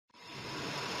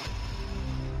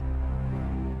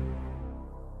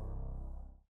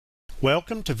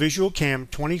Welcome to VisualCAM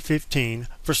 2015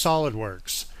 for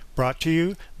SOLIDWORKS, brought to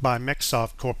you by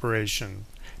Mexsoft Corporation.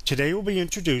 Today we'll be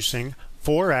introducing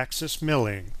 4-axis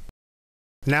milling.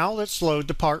 Now let's load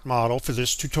the part model for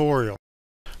this tutorial.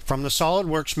 From the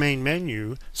SOLIDWORKS main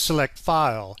menu, select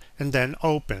File and then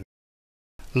Open.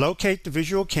 Locate the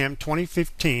VisualCAM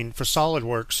 2015 for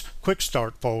SOLIDWORKS Quick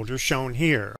Start folder shown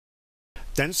here.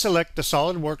 Then select the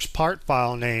SOLIDWORKS part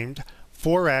file named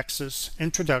 4-axis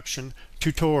Introduction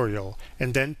Tutorial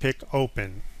and then pick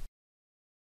Open.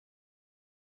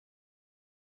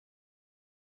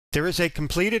 There is a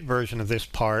completed version of this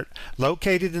part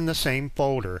located in the same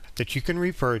folder that you can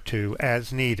refer to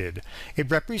as needed.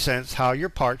 It represents how your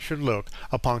part should look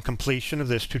upon completion of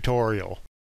this tutorial.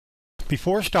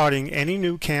 Before starting any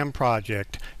new CAM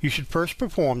project, you should first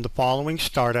perform the following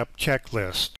startup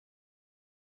checklist.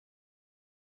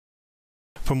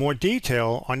 For more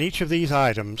detail on each of these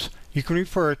items, you can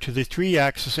refer to the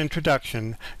 3-axis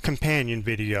Introduction companion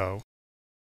video.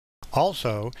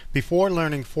 Also, before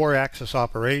learning 4-axis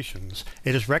operations,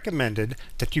 it is recommended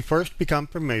that you first become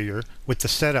familiar with the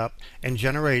setup and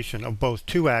generation of both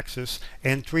 2-axis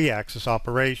and 3-axis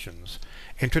operations.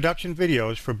 Introduction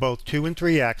videos for both 2 and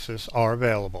 3-axis are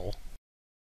available.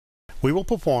 We will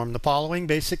perform the following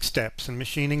basic steps in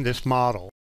machining this model.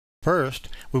 First,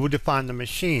 we will define the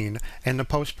machine and the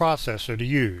post-processor to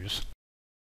use.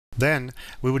 Then,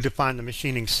 we will define the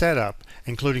machining setup,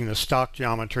 including the stock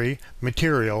geometry,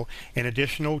 material, and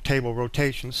additional table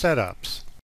rotation setups.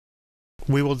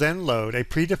 We will then load a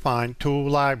predefined tool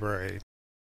library.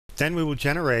 Then we will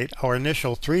generate our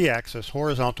initial 3-axis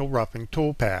horizontal roughing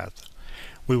toolpath.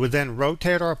 We will then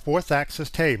rotate our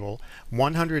 4th-axis table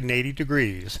 180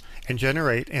 degrees and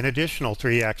generate an additional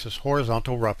 3-axis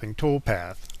horizontal roughing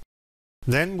toolpath.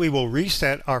 Then we will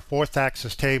reset our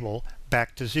 4th-axis table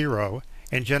back to 0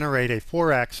 and generate a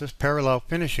 4-axis parallel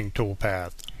finishing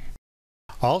toolpath.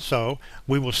 Also,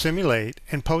 we will simulate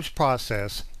and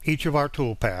post-process each of our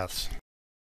toolpaths.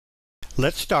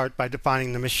 Let's start by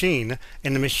defining the machine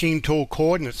and the machine tool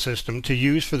coordinate system to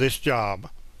use for this job.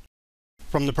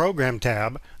 From the Program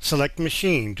tab, select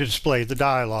Machine to display the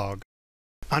dialog.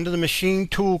 Under the Machine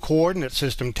Tool Coordinate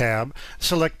System tab,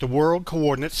 select the World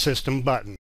Coordinate System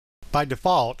button. By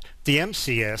default, the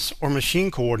MCS, or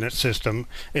Machine Coordinate System,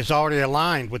 is already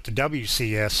aligned with the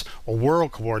WCS, or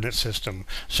World Coordinate System,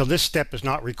 so this step is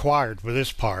not required for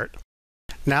this part.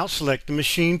 Now select the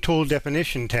Machine Tool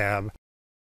Definition tab.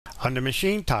 Under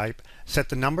Machine Type, set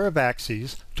the number of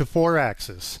axes to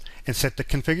 4-axis, and set the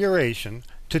configuration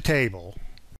to Table.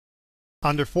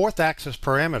 Under 4th-axis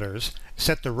Parameters,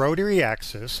 set the rotary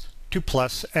axis to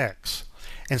 +X,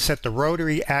 and set the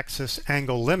rotary axis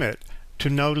angle limit to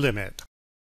no limit.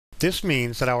 This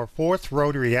means that our 4th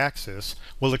rotary axis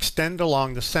will extend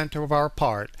along the center of our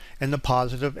part in the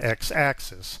positive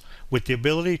x-axis, with the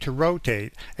ability to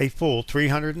rotate a full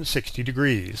 360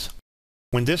 degrees.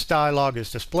 When this dialog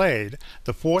is displayed,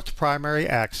 the 4th primary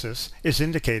axis is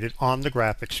indicated on the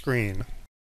graphic screen.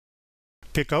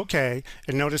 Pick OK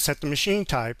and notice that the machine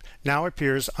type now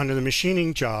appears under the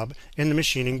machining job in the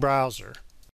machining browser.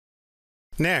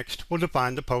 Next, we'll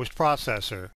define the post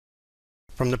processor.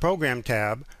 From the Program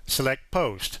tab, select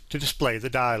Post to display the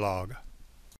dialog.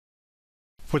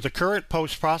 For the current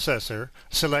post processor,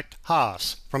 select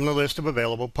HOS from the list of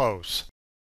available posts.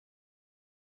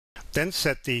 Then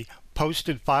set the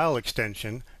Posted File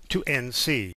extension to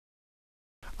NC.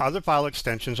 Other file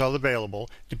extensions are available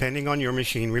depending on your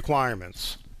machine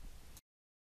requirements.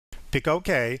 Pick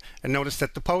OK and notice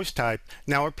that the post type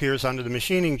now appears under the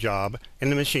machining job in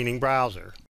the machining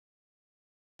browser.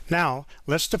 Now,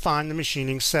 let's define the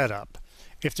machining setup.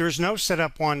 If there is no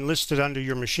Setup 1 listed under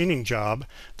your machining job,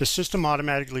 the system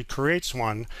automatically creates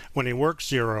one when a work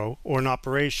zero or an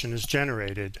operation is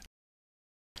generated.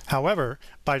 However,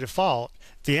 by default,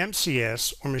 the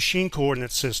MCS, or Machine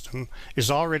Coordinate System, is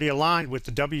already aligned with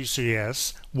the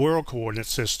WCS, World Coordinate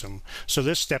System, so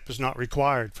this step is not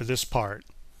required for this part.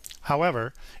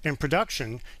 However, in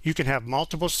production, you can have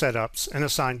multiple setups and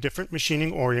assign different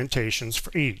machining orientations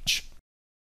for each.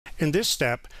 In this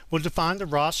step, we'll define the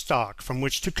raw stock from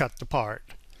which to cut the part.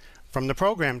 From the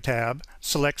Program tab,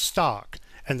 select Stock,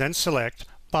 and then select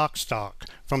Box Stock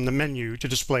from the menu to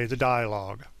display the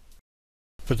dialog.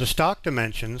 For the stock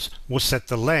dimensions, we'll set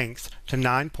the length to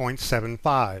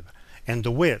 9.75, and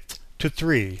the width to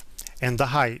 3, and the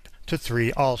height to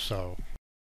 3 also.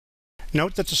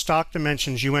 Note that the stock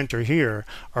dimensions you enter here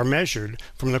are measured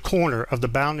from the corner of the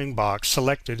bounding box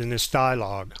selected in this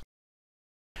dialog.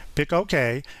 Pick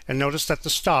OK and notice that the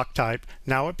stock type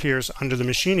now appears under the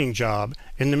machining job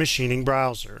in the machining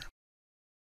browser.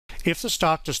 If the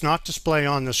stock does not display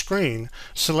on the screen,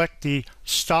 select the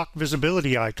Stock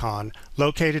Visibility icon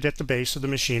located at the base of the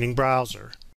machining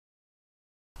browser.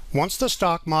 Once the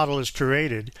stock model is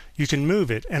created, you can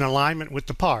move it in alignment with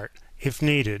the part if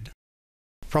needed.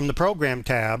 From the Program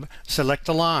tab, select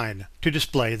Align to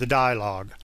display the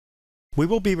dialog. We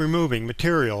will be removing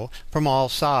material from all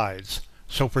sides,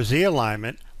 so for Z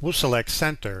alignment, we'll select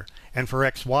Center, and for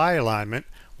XY alignment,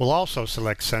 we'll also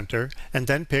select Center and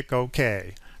then pick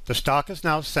OK. The stock is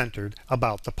now centered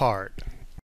about the part.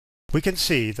 We can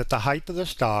see that the height of the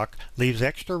stock leaves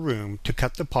extra room to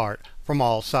cut the part from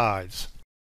all sides.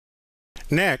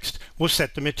 Next, we'll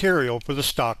set the material for the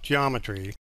stock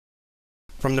geometry.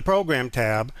 From the Program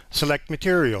tab, select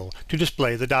Material to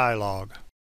display the dialog.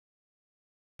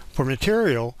 For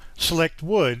material, select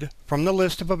Wood from the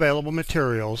list of available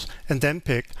materials and then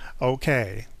pick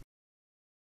OK.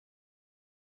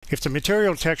 If the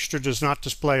material texture does not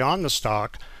display on the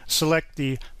stock, select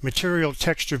the Material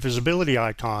Texture Visibility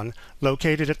icon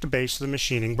located at the base of the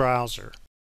machining browser.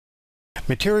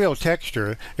 Material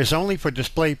texture is only for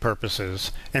display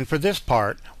purposes, and for this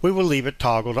part, we will leave it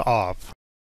toggled off.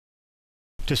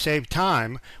 To save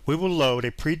time, we will load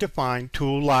a predefined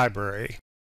tool library.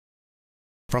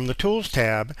 From the Tools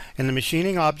tab in the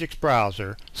Machining Objects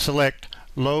browser, select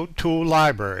Load Tool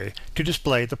Library to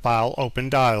display the File Open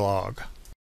dialog.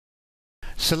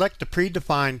 Select the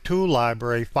predefined tool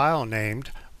library file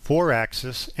named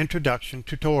 4-Axis Introduction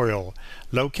Tutorial,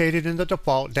 located in the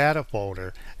default data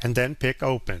folder, and then pick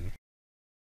Open.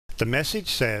 The message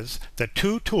says that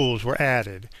two tools were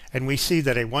added, and we see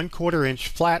that a 1/4 inch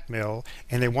flat mill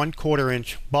and a 1/4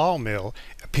 inch ball mill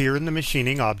appear in the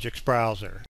Machining Objects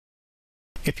browser.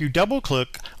 If you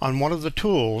double-click on one of the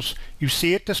tools, you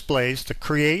see it displays the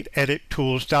Create Edit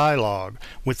Tools dialog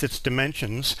with its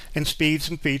dimensions and speeds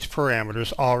and feeds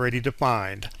parameters already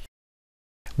defined.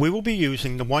 We will be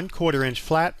using the 1/4 inch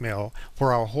flat mill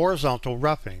for our horizontal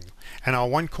roughing and our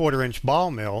 1/4 inch ball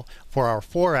mill for our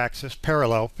 4-axis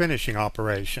parallel finishing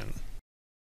operation.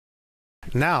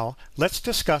 Now, let's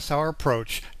discuss our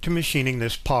approach to machining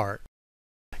this part.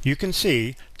 You can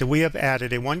see that we have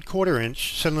added a 1/4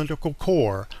 inch cylindrical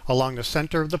core along the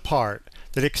center of the part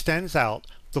that extends out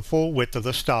the full width of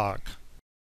the stock.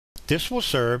 This will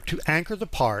serve to anchor the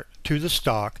part to the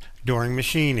stock during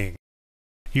machining.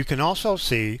 You can also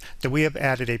see that we have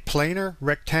added a planar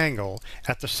rectangle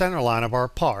at the center line of our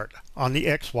part on the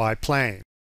XY plane.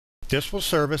 This will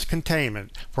serve as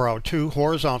containment for our two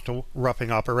horizontal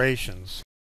roughing operations.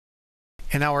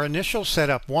 In our initial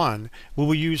setup 1, we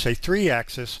will use a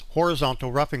 3-axis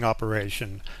horizontal roughing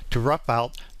operation to rough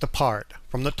out the part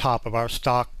from the top of our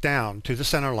stock down to the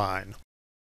center line.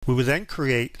 We will then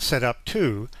create setup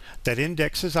 2 that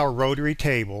indexes our rotary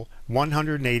table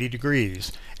 180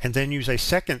 degrees and then use a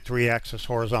second 3-axis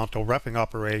horizontal roughing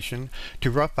operation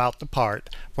to rough out the part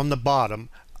from the bottom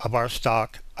of our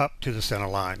stock up to the center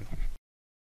line.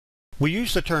 We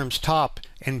use the terms top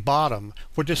and bottom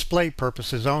for display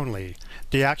purposes only.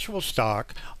 The actual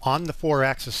stock on the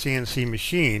 4-axis CNC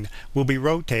machine will be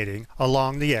rotating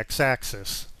along the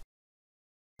x-axis.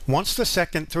 Once the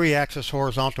second 3-axis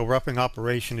horizontal roughing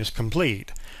operation is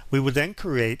complete, we will then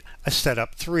create a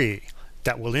setup 3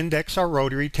 that will index our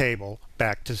rotary table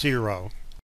back to 0.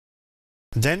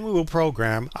 Then we will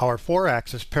program our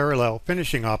 4-axis parallel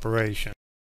finishing operation.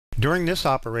 During this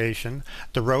operation,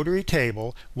 the rotary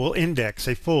table will index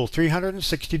a full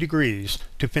 360 degrees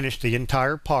to finish the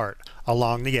entire part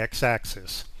along the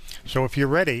x-axis. So if you're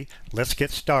ready, let's get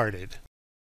started.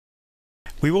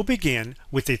 We will begin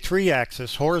with a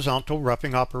 3-axis horizontal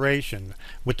roughing operation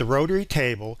with the rotary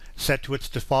table set to its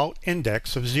default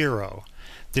index of 0.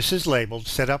 This is labeled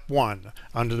Setup 1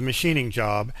 under the machining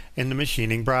job in the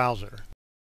machining browser.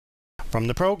 From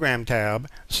the Program tab,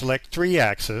 select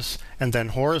 3-axis and then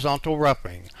Horizontal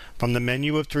Roughing from the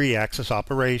menu of 3-axis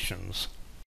operations.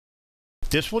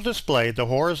 This will display the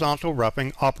Horizontal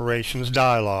Roughing Operations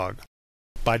dialog.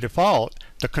 By default,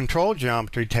 the Control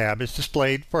Geometry tab is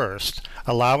displayed first,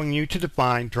 allowing you to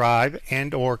define drive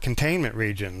and/or containment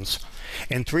regions.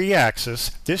 In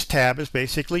 3-axis, this tab is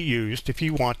basically used if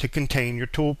you want to contain your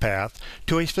toolpath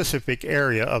to a specific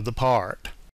area of the part.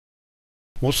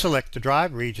 We'll select the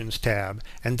Drive Regions tab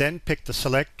and then pick the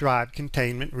Select Drive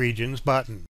Containment Regions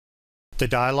button. The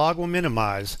dialog will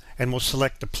minimize and we'll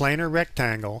select the planar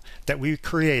rectangle that we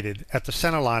created at the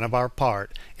center line of our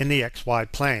part in the XY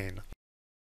plane.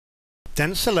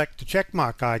 Then select the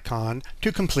checkmark icon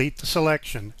to complete the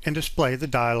selection and display the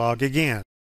dialog again.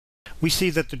 We see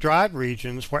that the drive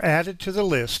regions were added to the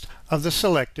list of the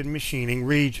selected machining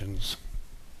regions.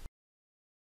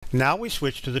 Now we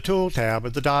switch to the Tool tab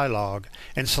of the dialog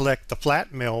and select the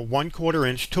Flat Mill 1/4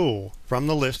 inch tool from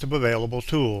the list of available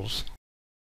tools.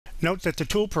 Note that the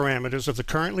tool parameters of the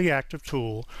currently active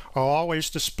tool are always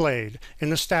displayed in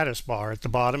the status bar at the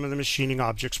bottom of the Machining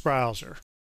Objects browser.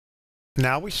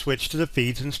 Now we switch to the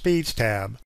Feeds and Speeds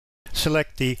tab.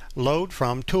 Select the Load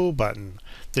From Tool button.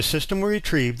 The system will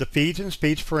retrieve the feeds and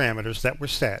speeds parameters that were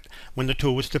set when the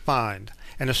tool was defined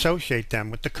and associate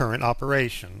them with the current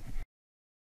operation.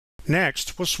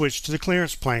 Next, we'll switch to the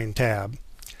Clearance Plane tab.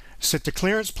 Set the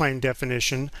clearance plane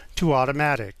definition to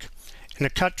Automatic and the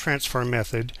cut transfer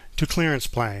method to Clearance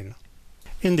Plane.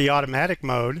 In the automatic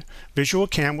mode,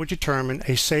 VisualCAM will determine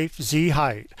a safe Z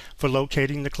height for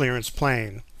locating the clearance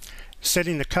plane.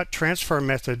 Setting the cut transfer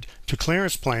method to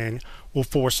Clearance Plane will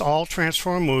force all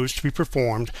transfer moves to be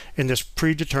performed in this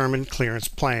predetermined clearance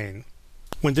plane.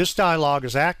 When this dialog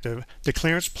is active, the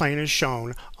clearance plane is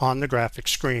shown on the graphic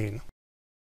screen.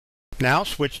 Now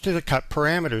switch to the Cut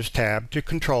Parameters tab to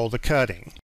control the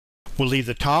cutting. We'll leave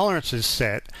the tolerances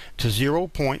set to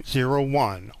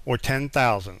 0.01 or 10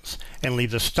 thousandths and leave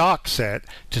the stock set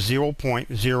to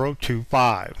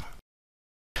 0.025.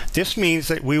 This means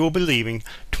that we will be leaving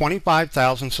 25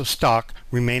 thousandths of stock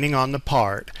remaining on the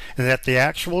part and that the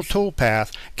actual tool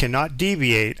path cannot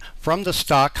deviate from the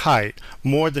stock height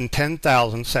more than 10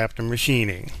 thousandths after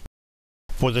machining.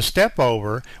 For the step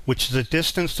over, which is the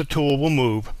distance the tool will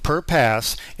move per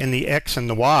pass in the X and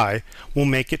the Y, we'll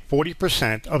make it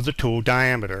 40% of the tool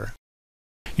diameter.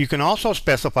 You can also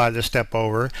specify the step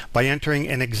over by entering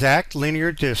an exact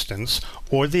linear distance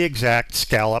or the exact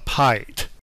scallop height.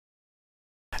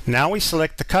 Now we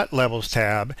select the Cut Levels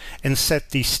tab and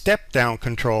set the Step Down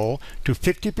control to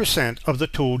 50% of the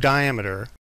tool diameter.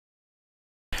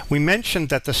 We mentioned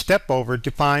that the step over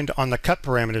defined on the Cut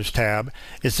Parameters tab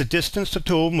is the distance the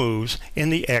tool moves in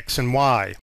the X and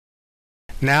Y.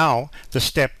 Now, the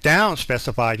step down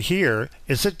specified here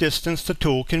is the distance the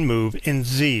tool can move in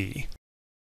Z.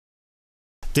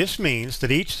 This means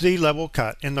that each Z level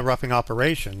cut in the roughing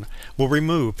operation will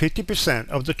remove 50%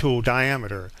 of the tool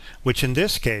diameter, which in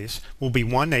this case will be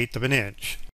 1/8 of an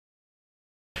inch.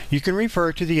 You can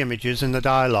refer to the images in the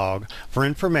dialog for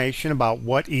information about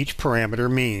what each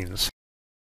parameter means.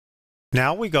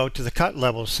 Now we go to the Cut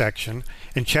Levels section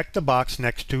and check the box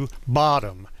next to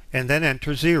Bottom and then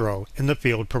enter 0 in the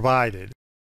field provided.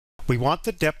 We want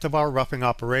the depth of our roughing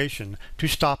operation to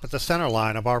stop at the center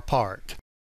line of our part.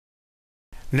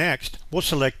 Next, we'll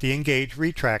select the Engage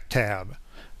Retract tab.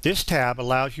 This tab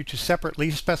allows you to separately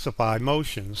specify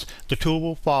motions the tool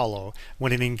will follow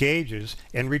when it engages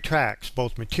and retracts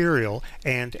both material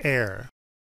and air.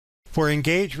 For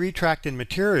Engage, Retract, and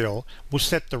Material, we'll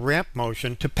set the ramp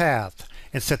motion to Path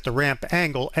and set the ramp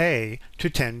angle A to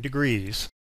 10 degrees.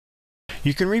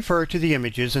 You can refer to the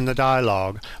images in the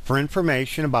dialog for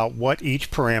information about what each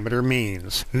parameter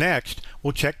means. Next,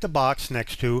 we'll check the box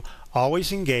next to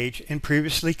Always Engage in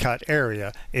Previously Cut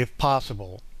Area if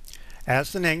possible.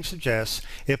 As the name suggests,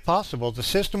 if possible, the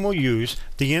system will use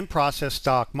the in-process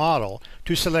stock model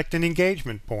to select an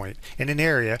engagement point in an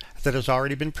area that has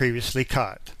already been previously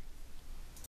cut.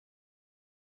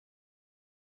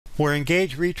 For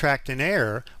Engage, Retract, and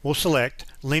Air, we'll select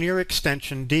Linear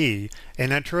Extension D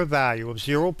and enter a value of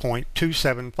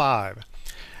 0.275.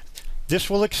 This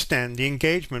will extend the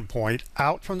engagement point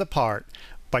out from the part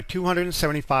by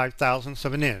 275 thousandths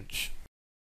of an inch.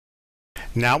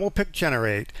 Now we'll pick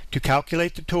Generate to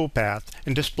calculate the toolpath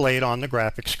and display it on the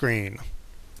graphic screen.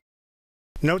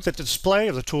 Note that the display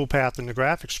of the toolpath in the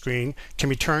graphic screen can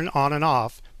be turned on and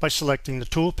off by selecting the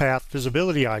toolpath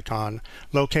visibility icon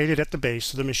located at the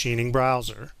base of the machining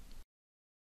browser.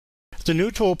 The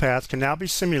new toolpath can now be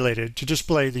simulated to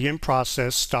display the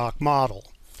in-process stock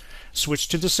model. Switch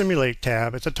to the Simulate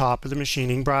tab at the top of the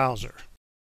machining browser.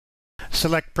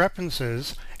 Select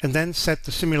Preferences and then set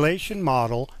the simulation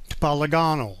model to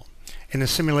polygonal and the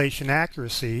simulation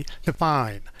accuracy to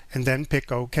fine, and then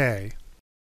pick OK.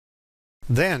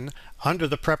 Then, under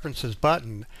the Preferences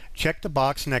button, check the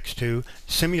box next to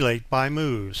Simulate by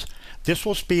Moves. This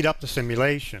will speed up the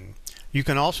simulation. You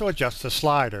can also adjust the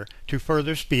slider to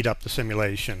further speed up the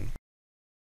simulation.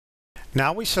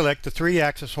 Now we select the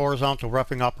 3-axis horizontal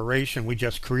roughing operation we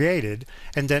just created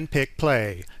and then pick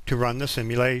Play to run the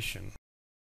simulation.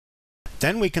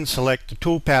 Then we can select the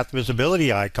toolpath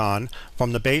visibility icon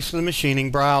from the base of the machining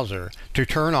browser to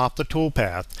turn off the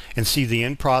toolpath and see the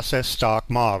in-process stock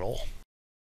model.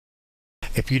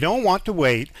 If you don't want to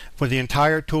wait for the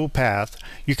entire toolpath,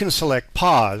 you can select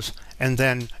Pause and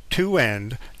then To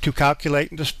End to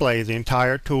calculate and display the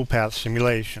entire toolpath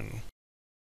simulation.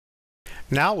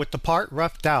 Now with the part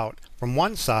roughed out from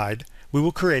one side, we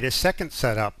will create a second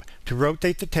setup to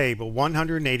rotate the table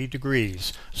 180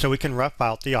 degrees so we can rough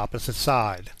out the opposite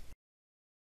side.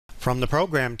 From the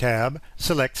Program tab,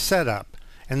 select Setup,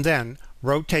 and then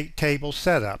Rotate Table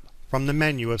Setup from the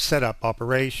menu of Setup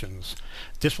Operations.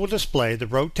 This will display the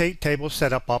Rotate Table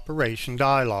Setup Operation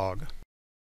dialog.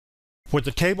 For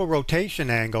the table rotation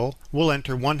angle, we'll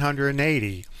enter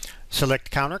 180. Select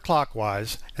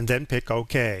counterclockwise and then pick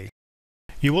OK.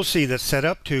 You will see that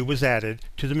Setup 2 was added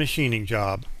to the machining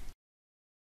job.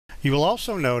 You will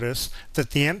also notice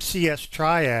that the MCS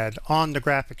triad on the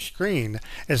graphic screen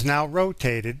is now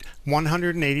rotated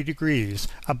 180 degrees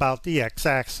about the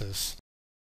x-axis.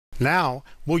 Now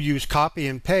we'll use copy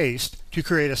and paste to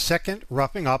create a second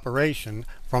roughing operation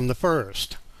from the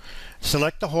first.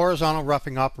 Select the horizontal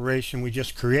roughing operation we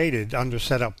just created under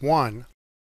Setup 1.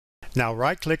 Now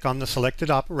right-click on the selected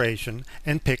operation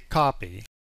and pick Copy.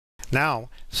 Now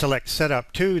select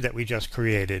Setup 2 that we just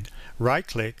created,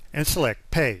 right-click and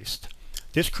select Paste.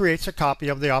 This creates a copy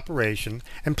of the operation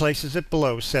and places it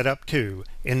below Setup 2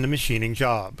 in the machining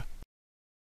job.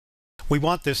 We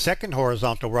want this second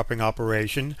horizontal roughing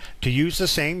operation to use the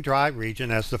same drive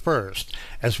region as the first,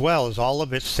 as well as all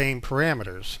of its same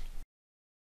parameters.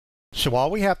 So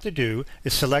all we have to do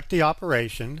is select the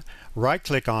operation,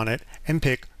 right-click on it, and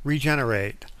pick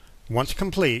Regenerate. Once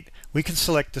complete, we can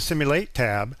select the Simulate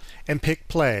tab and pick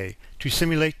Play to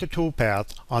simulate the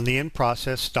toolpath on the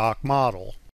in-process stock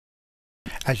model.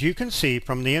 As you can see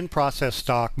from the in-process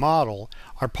stock model,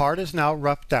 our part is now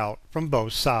roughed out from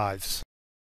both sides.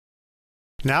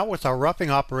 Now with our roughing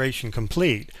operation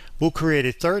complete, we'll create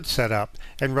a third setup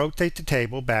and rotate the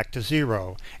table back to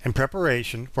 0 in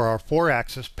preparation for our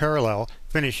 4-axis parallel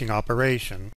finishing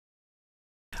operation.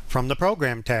 From the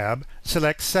Program tab,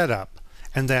 select Setup,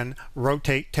 and then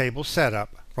Rotate Table Setup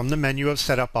from the menu of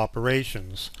Setup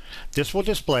Operations. This will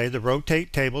display the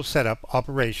Rotate Table Setup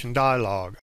Operation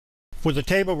dialog. For the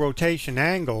table rotation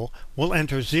angle, we'll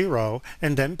enter 0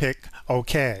 and then pick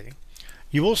OK.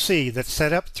 You will see that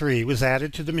Setup 3 was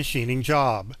added to the machining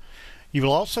job. You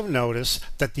will also notice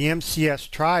that the MCS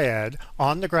triad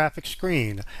on the graphic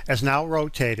screen is now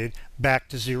rotated back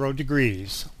to 0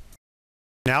 degrees.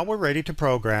 Now we're ready to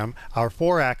program our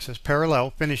 4-axis parallel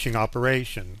finishing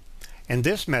operation. In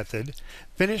this method,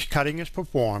 finish cutting is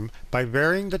performed by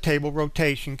varying the table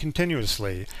rotation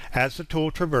continuously as the tool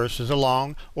traverses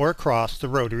along or across the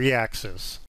rotary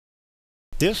axis.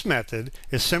 This method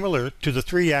is similar to the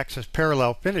 3-axis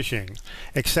parallel finishing,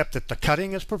 except that the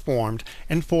cutting is performed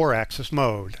in 4-axis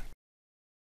mode.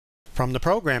 From the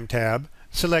Program tab,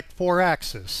 select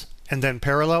 4-axis and then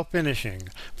Parallel Finishing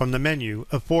from the menu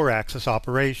of 4-axis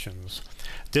operations.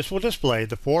 This will display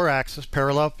the 4-axis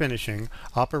parallel finishing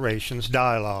operations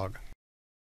dialog.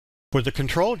 For the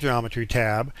Control Geometry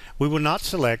tab, we will not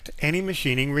select any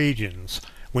machining regions.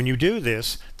 When you do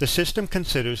this, the system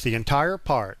considers the entire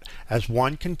part as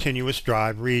one continuous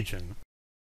drive region.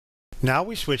 Now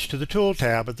we switch to the Tool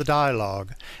tab of the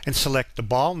dialog and select the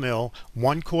Ball Mill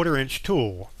 1/4 inch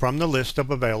tool from the list of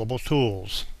available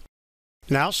tools.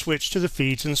 Now switch to the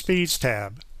Feeds and Speeds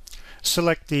tab.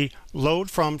 Select the Load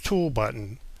From Tool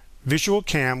button.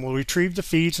 VisualCAM will retrieve the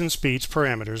feeds and speeds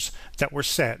parameters that were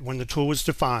set when the tool was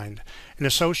defined and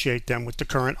associate them with the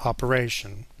current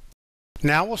operation.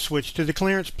 Now we'll switch to the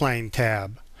Clearance Plane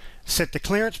tab. Set the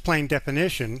clearance plane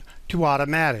definition to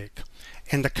Automatic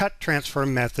and the Cut Transfer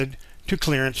method to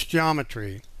Clearance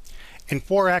Geometry. In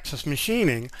 4-axis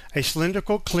machining, a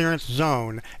cylindrical clearance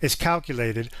zone is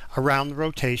calculated around the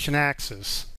rotation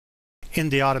axis. In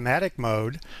the automatic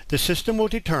mode, the system will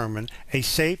determine a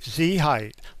safe Z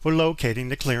height for locating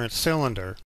the clearance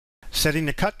cylinder. Setting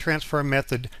the Cut Transfer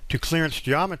method to Clearance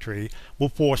Geometry will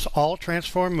force all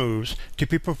transfer moves to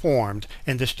be performed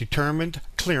in this determined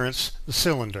clearance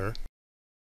cylinder.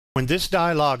 When this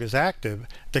dialog is active,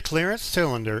 the clearance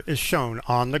cylinder is shown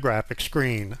on the graphic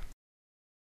screen.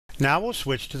 Now we'll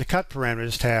switch to the Cut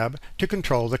Parameters tab to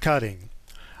control the cutting.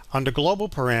 Under Global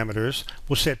Parameters,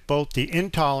 we'll set both the in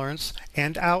tolerance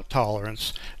and out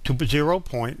tolerance to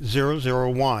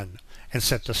 0.001 and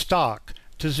set the stock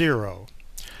to 0.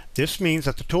 This means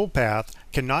that the toolpath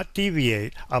cannot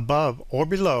deviate above or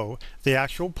below the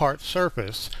actual part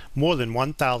surface more than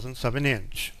 1/1000th of an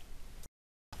inch.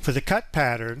 For the cut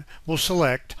pattern, we'll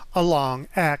select a long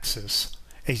axis,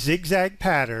 a zigzag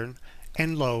pattern,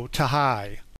 and low to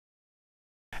high.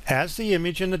 As the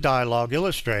image in the dialog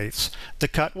illustrates, the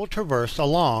cut will traverse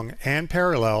along and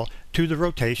parallel to the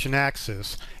rotation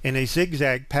axis in a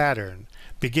zigzag pattern,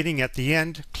 beginning at the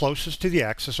end closest to the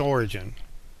axis origin.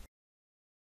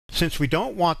 Since we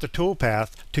don't want the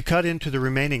toolpath to cut into the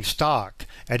remaining stock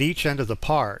at each end of the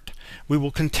part, we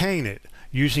will contain it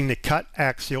using the Cut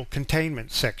Axial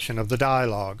Containment section of the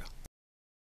dialog.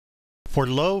 For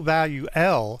low value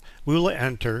L, we will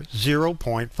enter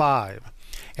 0.5,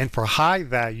 and for high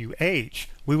value H,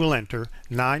 we will enter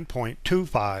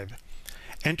 9.25.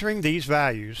 Entering these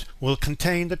values will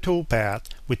contain the toolpath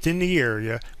within the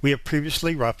area we have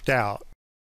previously roughed out.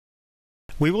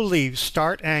 We will leave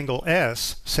start angle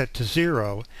S set to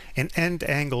 0 and end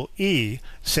angle E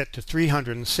set to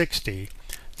 360.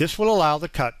 This will allow the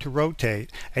cut to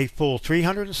rotate a full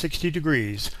 360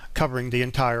 degrees, covering the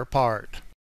entire part.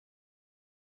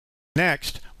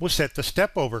 Next, we'll set the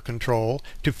step-over control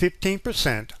to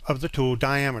 15% of the tool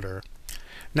diameter.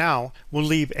 Now, we'll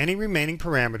leave any remaining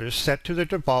parameters set to their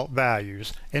default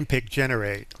values and pick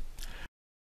Generate.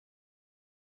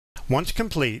 Once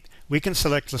complete, we can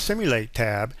select the Simulate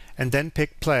tab and then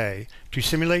pick Play to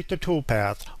simulate the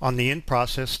toolpath on the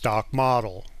in-process stock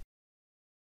model.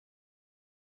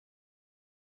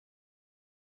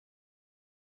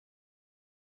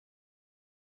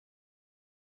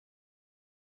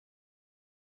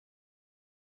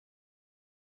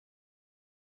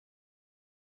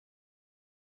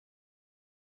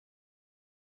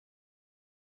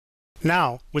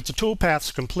 Now, with the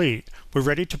toolpaths complete, we're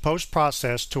ready to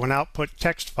post-process to an output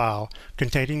text file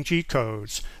containing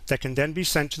G-codes that can then be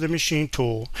sent to the machine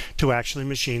tool to actually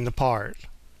machine the part.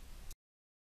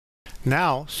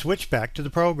 Now, switch back to the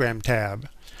Program tab.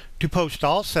 To post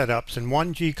all setups in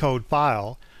one G-code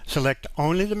file, select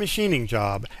only the machining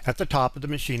job at the top of the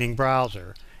machining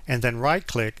browser, and then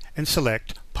right-click and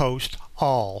select Post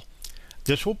All.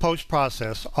 This will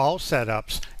post-process all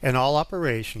setups and all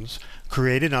operations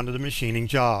created under the machining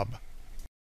job.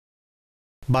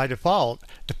 By default,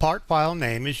 the part file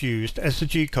name is used as the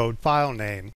G-code file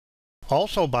name.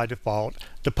 Also by default,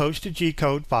 the posted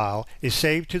G-code file is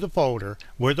saved to the folder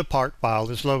where the part file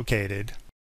is located.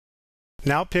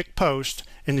 Now pick Post,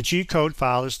 and the G-code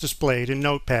file is displayed in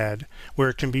Notepad, where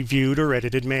it can be viewed or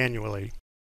edited manually.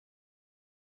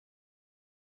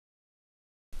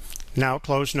 Now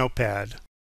close Notepad.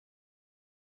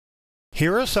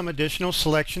 Here are some additional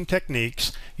selection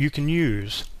techniques you can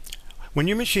use. When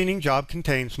your machining job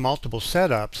contains multiple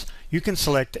setups, you can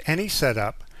select any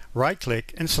setup,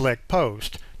 right-click and select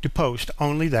Post to post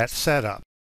only that setup.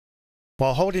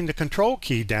 While holding the Control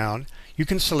key down, you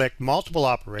can select multiple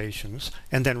operations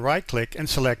and then right-click and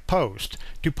select Post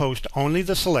to post only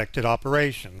the selected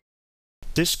operation.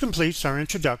 This completes our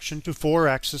introduction to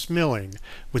 4-axis milling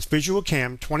with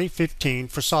VisualCAM 2015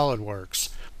 for SOLIDWORKS,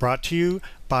 brought to you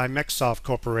by Mexsoft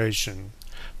Corporation.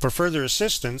 For further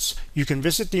assistance, you can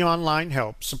visit the online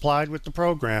help supplied with the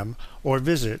program or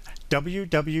visit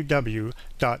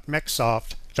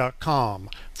www.mexsoft.com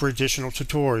for additional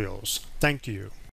tutorials. Thank you.